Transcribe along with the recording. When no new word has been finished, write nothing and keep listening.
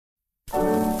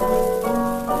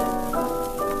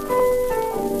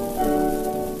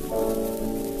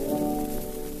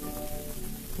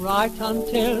Right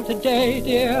until today,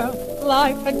 dear,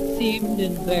 life had seemed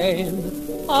in vain.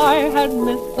 I had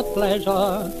missed the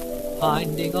pleasure,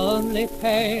 finding only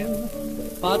pain.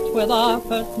 But with our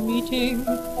first meeting,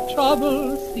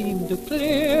 trouble seemed to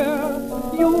clear.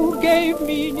 You gave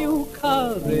me new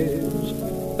courage,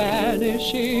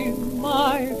 banishing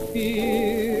my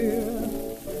fear.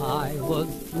 I was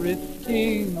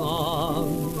drifting on,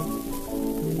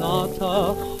 not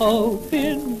a hope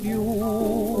in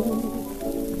view.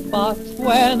 But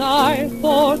when I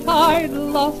thought I'd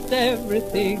lost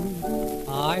everything,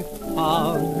 I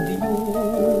found you.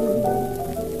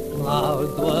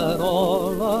 Clouds were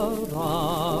all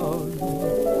around,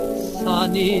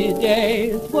 sunny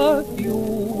days were few.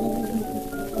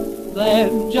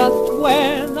 Then just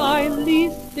when I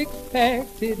least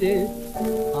expected it,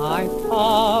 I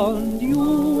found you.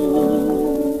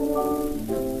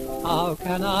 How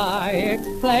can I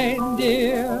explain,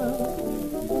 dear,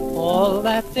 all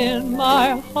that's in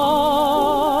my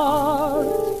heart?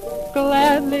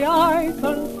 Gladly I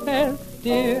confess,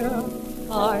 dear,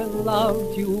 I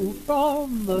loved you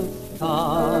from the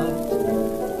start.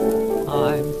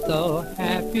 I'm so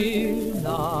happy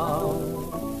now,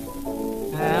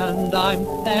 and I'm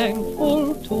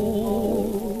thankful too,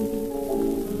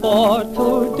 for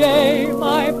today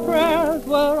my prayers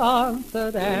were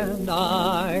answered and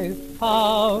I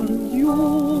found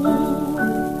you.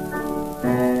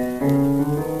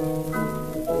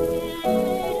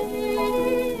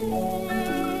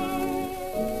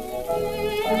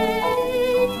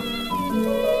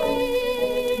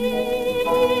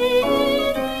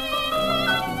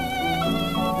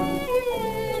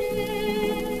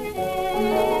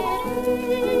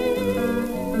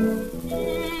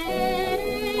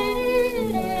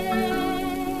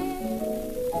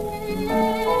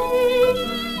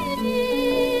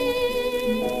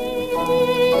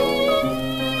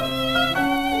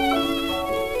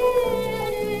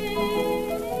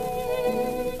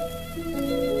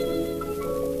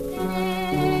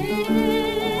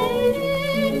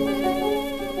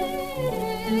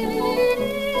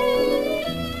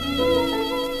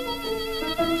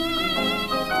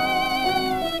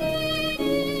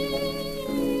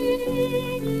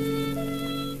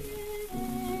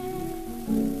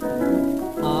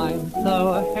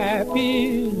 So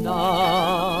happy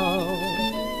now,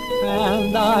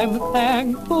 and I'm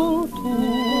thankful too,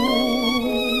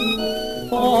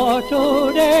 for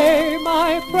today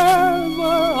my friend